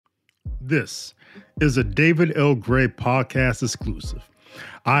This is a David L. Gray podcast exclusive.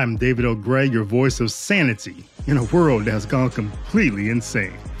 I am David L. Gray, your voice of sanity in a world that has gone completely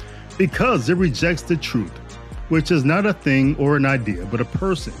insane because it rejects the truth, which is not a thing or an idea, but a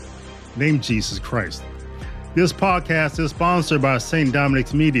person named Jesus Christ. This podcast is sponsored by St.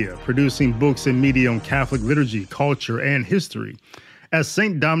 Dominic's Media, producing books and media on Catholic liturgy, culture, and history at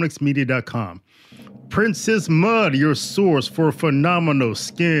stdominicsmedia.com. Princess Mud, your source for phenomenal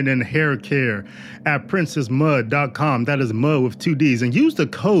skin and hair care at princessmud.com. That is mud with 2 Ds. And use the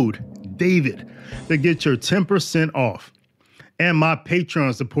code DAVID to get your 10% off. And my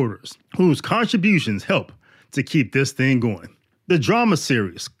Patreon supporters, whose contributions help to keep this thing going. The drama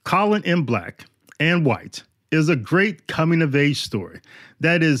series, Colin in Black and White, is a great coming-of-age story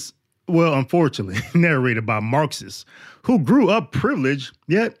that is, well, unfortunately, narrated by Marxists who grew up privileged,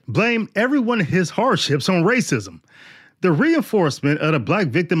 yet blamed everyone his hardships on racism. The reinforcement of the Black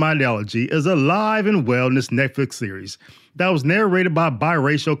victim ideology is alive and well in this Netflix series that was narrated by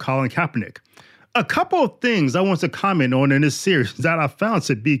biracial Colin Kaepernick. A couple of things I want to comment on in this series that I found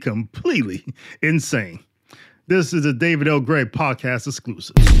to be completely insane. This is a David L. Gray podcast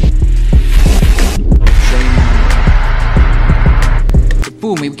exclusive.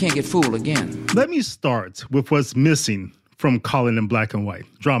 Fool me, we can't get fooled again. Let me start with what's missing from Colin in Black and White,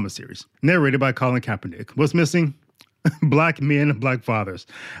 drama series, narrated by Colin Kaepernick. What's missing? Black men and Black fathers.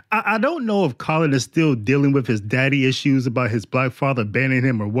 I don't know if Colin is still dealing with his daddy issues about his Black father banning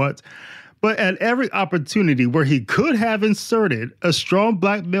him or what, but at every opportunity where he could have inserted a strong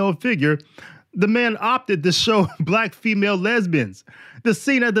Black male figure, the man opted to show Black female lesbians. The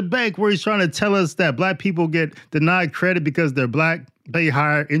scene at the bank where he's trying to tell us that Black people get denied credit because they're Black, pay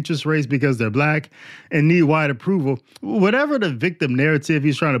higher interest rates because they're Black, and need wide approval. Whatever the victim narrative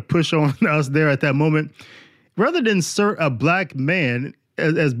he's trying to push on us there at that moment, rather than insert a Black man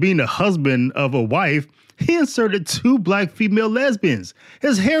as being the husband of a wife, he inserted 2 Black female lesbians.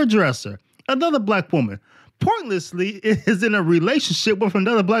 His hairdresser, another Black woman, pointlessly is in a relationship with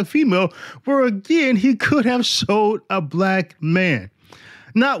another Black female where, again, he could have showed a Black man.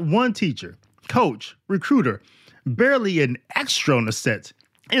 Not one teacher, coach, recruiter, barely an extra on the set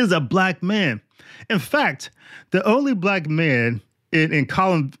is a Black man. In fact, the only Black man in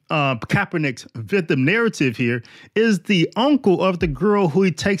Colin Kaepernick's victim narrative here is the uncle of the girl who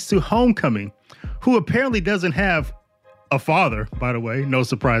he takes to homecoming, who apparently doesn't have a father, by the way, no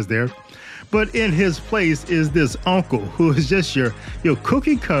surprise there. But in his place is this uncle who is just your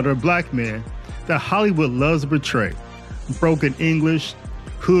cookie cutter Black man that Hollywood loves to portray. Broken English,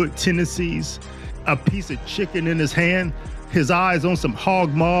 hood tendencies, a piece of chicken in his hand, his eyes on some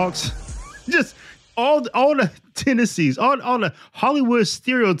hog mogs, just all the tendencies, all the Hollywood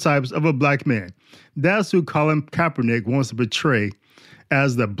stereotypes of a Black man. That's who Colin Kaepernick wants to portray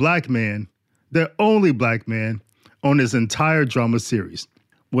as the Black man, the only Black man on this entire drama series.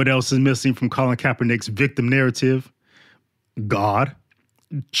 What else is missing from Colin Kaepernick's victim narrative? God,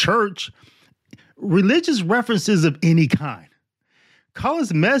 church, religious references of any kind.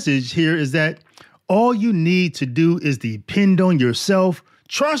 Colin's message here is that all you need to do is depend on yourself,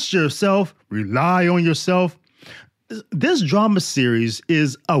 trust yourself, rely on yourself. This drama series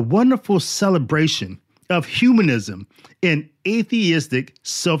is a wonderful celebration of humanism and atheistic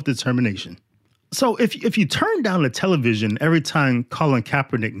self-determination. So if you turn down the television every time Colin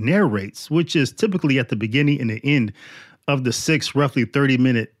Kaepernick narrates, which is typically at the beginning and the end of the 6 roughly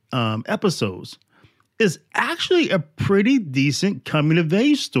 30-minute episodes, is actually a pretty decent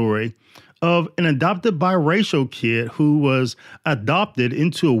coming-of-age story of an adopted biracial kid who was adopted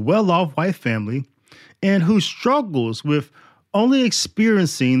into a well-off white family and who struggles with only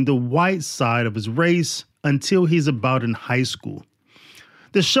experiencing the white side of his race until he's about in high school.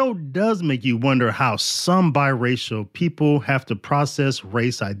 The show does make you wonder how some biracial people have to process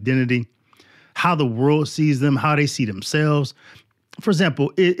race identity, how the world sees them, how they see themselves. For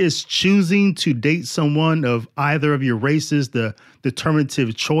example, is choosing to date someone of either of your races the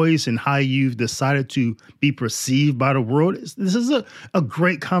determinative choice in how you've decided to be perceived by the world? This is a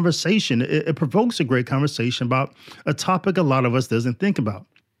great conversation. It provokes a great conversation about a topic a lot of us doesn't think about.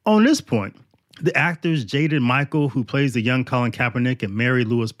 On this point, the actors Jaden Michael, who plays the young Colin Kaepernick, and Mary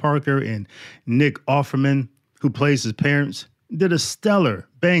Louise Parker, and Nick Offerman, who plays his parents, did a stellar,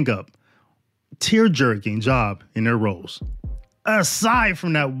 bang-up, tear-jerking job in their roles. Aside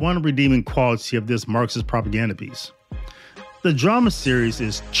from that one redeeming quality of this Marxist propaganda piece, the drama series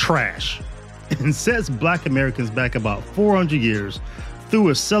is trash and sets Black Americans back about 400 years through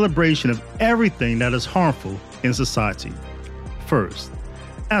a celebration of everything that is harmful in society. First,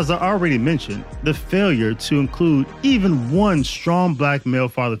 as I already mentioned, the failure to include even one strong Black male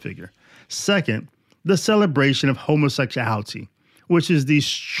father figure. Second, the celebration of homosexuality, which is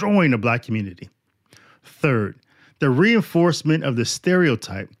destroying the Black community. Third, the reinforcement of the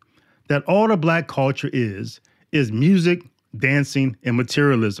stereotype that all the Black culture is music, dancing, and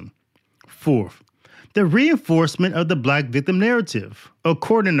materialism. Fourth, the reinforcement of the Black victim narrative.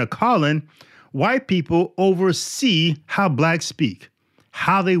 According to Colin, white people oversee how Blacks speak,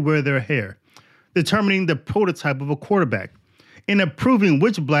 how they wear their hair, determining the prototype of a quarterback, and approving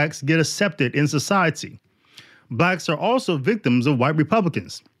which Blacks get accepted in society. Blacks are also victims of white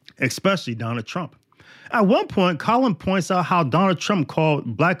Republicans, especially Donald Trump. At one point, Colin points out how Donald Trump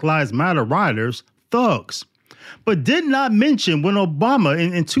called Black Lives Matter rioters thugs, but did not mention when Obama,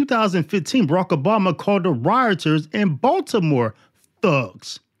 in 2015, Barack Obama called the rioters in Baltimore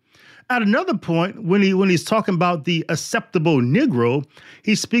thugs. At another point, when he's talking about the acceptable Negro,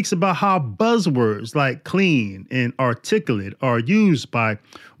 he speaks about how buzzwords like clean and articulate are used by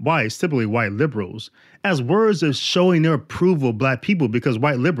whites, typically white liberals, as words of showing their approval of Black people because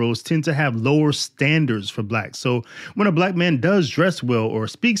white liberals tend to have lower standards for Blacks. So when a Black man does dress well or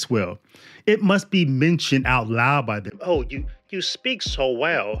speaks well, it must be mentioned out loud by them. Oh, you speak so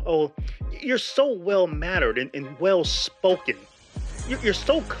well. Oh, you're so well-mannered and well-spoken. You're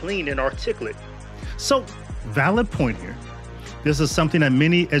so clean and articulate. So, valid point here. This is something that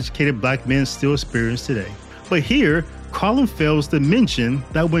many educated Black men still experience today. But here, Colin fails to mention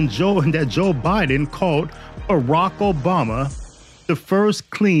that when Joe Biden called Barack Obama the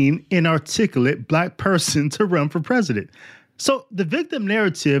first clean and articulate Black person to run for president. So the victim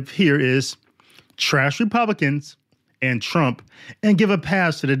narrative here is trash Republicans and Trump and give a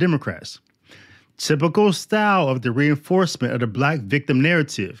pass to the Democrats. Typical style of the reinforcement of the Black victim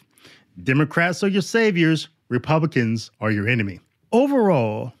narrative. Democrats are your saviors, Republicans are your enemy.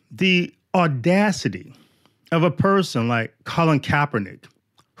 Overall, the audacity of a person like Colin Kaepernick,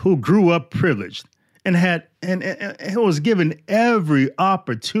 who grew up privileged and was given every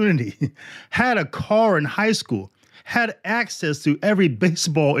opportunity, had a car in high school, had access to every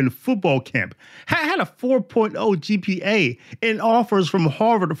baseball and football camp, had a 4.0 GPA and offers from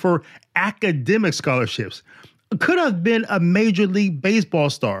Harvard for academic scholarships, could have been a Major League Baseball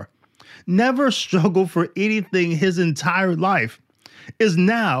star, never struggled for anything his entire life, is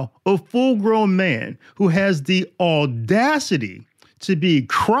now a full-grown man who has the audacity to be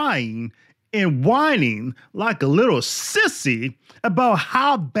crying and whining like a little sissy about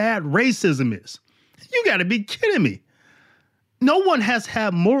how bad racism is. You got to be kidding me. No one has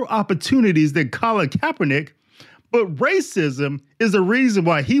had more opportunities than Colin Kaepernick, but racism is the reason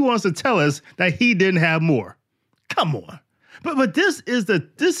why he wants to tell us that he didn't have more. Come on. But this is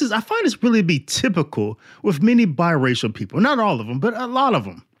I find this really be typical with many biracial people. Not all of them, but a lot of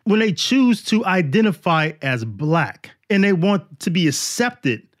them. When they choose to identify as Black and they want to be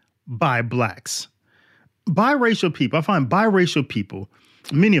accepted by Blacks. Biracial people, I find biracial people,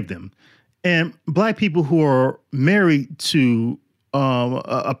 many of them, and Black people who are married to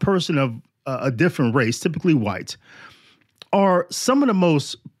a person of a different race, typically white, are some of the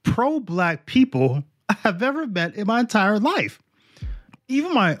most pro-Black people I have ever met in my entire life.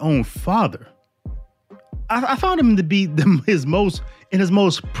 Even my own father, I found him to be his most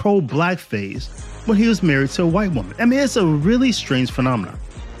pro-Black phase when he was married to a white woman. I mean, it's a really strange phenomenon.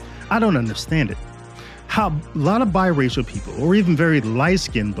 I don't understand it. How a lot of biracial people, or even very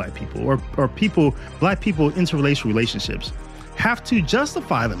light-skinned Black people, or Black people in interracial relationships, have to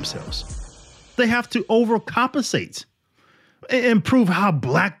justify themselves. They have to overcompensate and prove how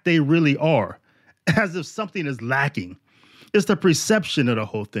Black they really are, as if something is lacking. It's the perception of the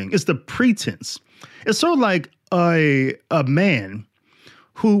whole thing. It's the pretense. It's sort of like a man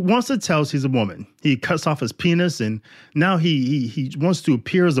who wants to tell us he's a woman. He cuts off his penis and now he wants to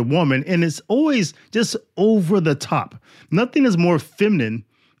appear as a woman, and it's always just over the top. Nothing is more feminine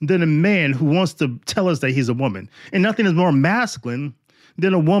than a man who wants to tell us that he's a woman, and nothing is more masculine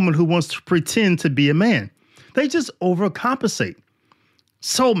than a woman who wants to pretend to be a man. They just overcompensate.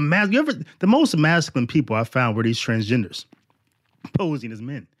 So the most masculine people I found were these transgenders posing as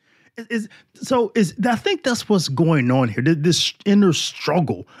men. I think that's what's going on here. This inner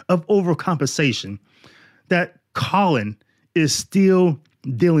struggle of overcompensation that Colin is still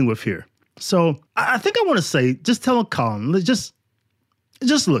dealing with here. So I think I want to say, just tell Colin, just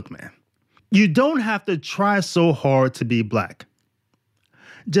look, man, you don't have to try so hard to be Black.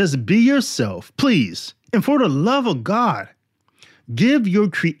 Just be yourself, please. And for the love of God, give your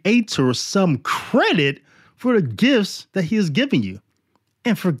Creator some credit for the gifts that He has given you.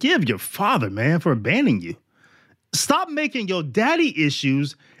 And forgive your father, man, for abandoning you. Stop making your daddy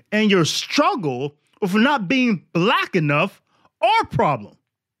issues and your struggle with not being Black enough our problem.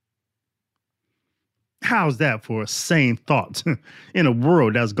 How's that for a sane thought in a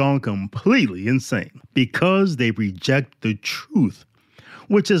world that's gone completely insane? Because they reject the truth,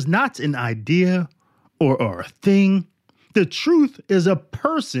 which is not an idea or a thing. The truth is a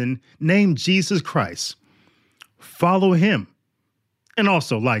person named Jesus Christ. Follow him. And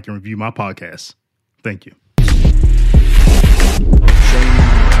also like and review my podcast. Thank you.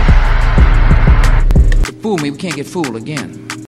 Fool me, we can't get fooled again.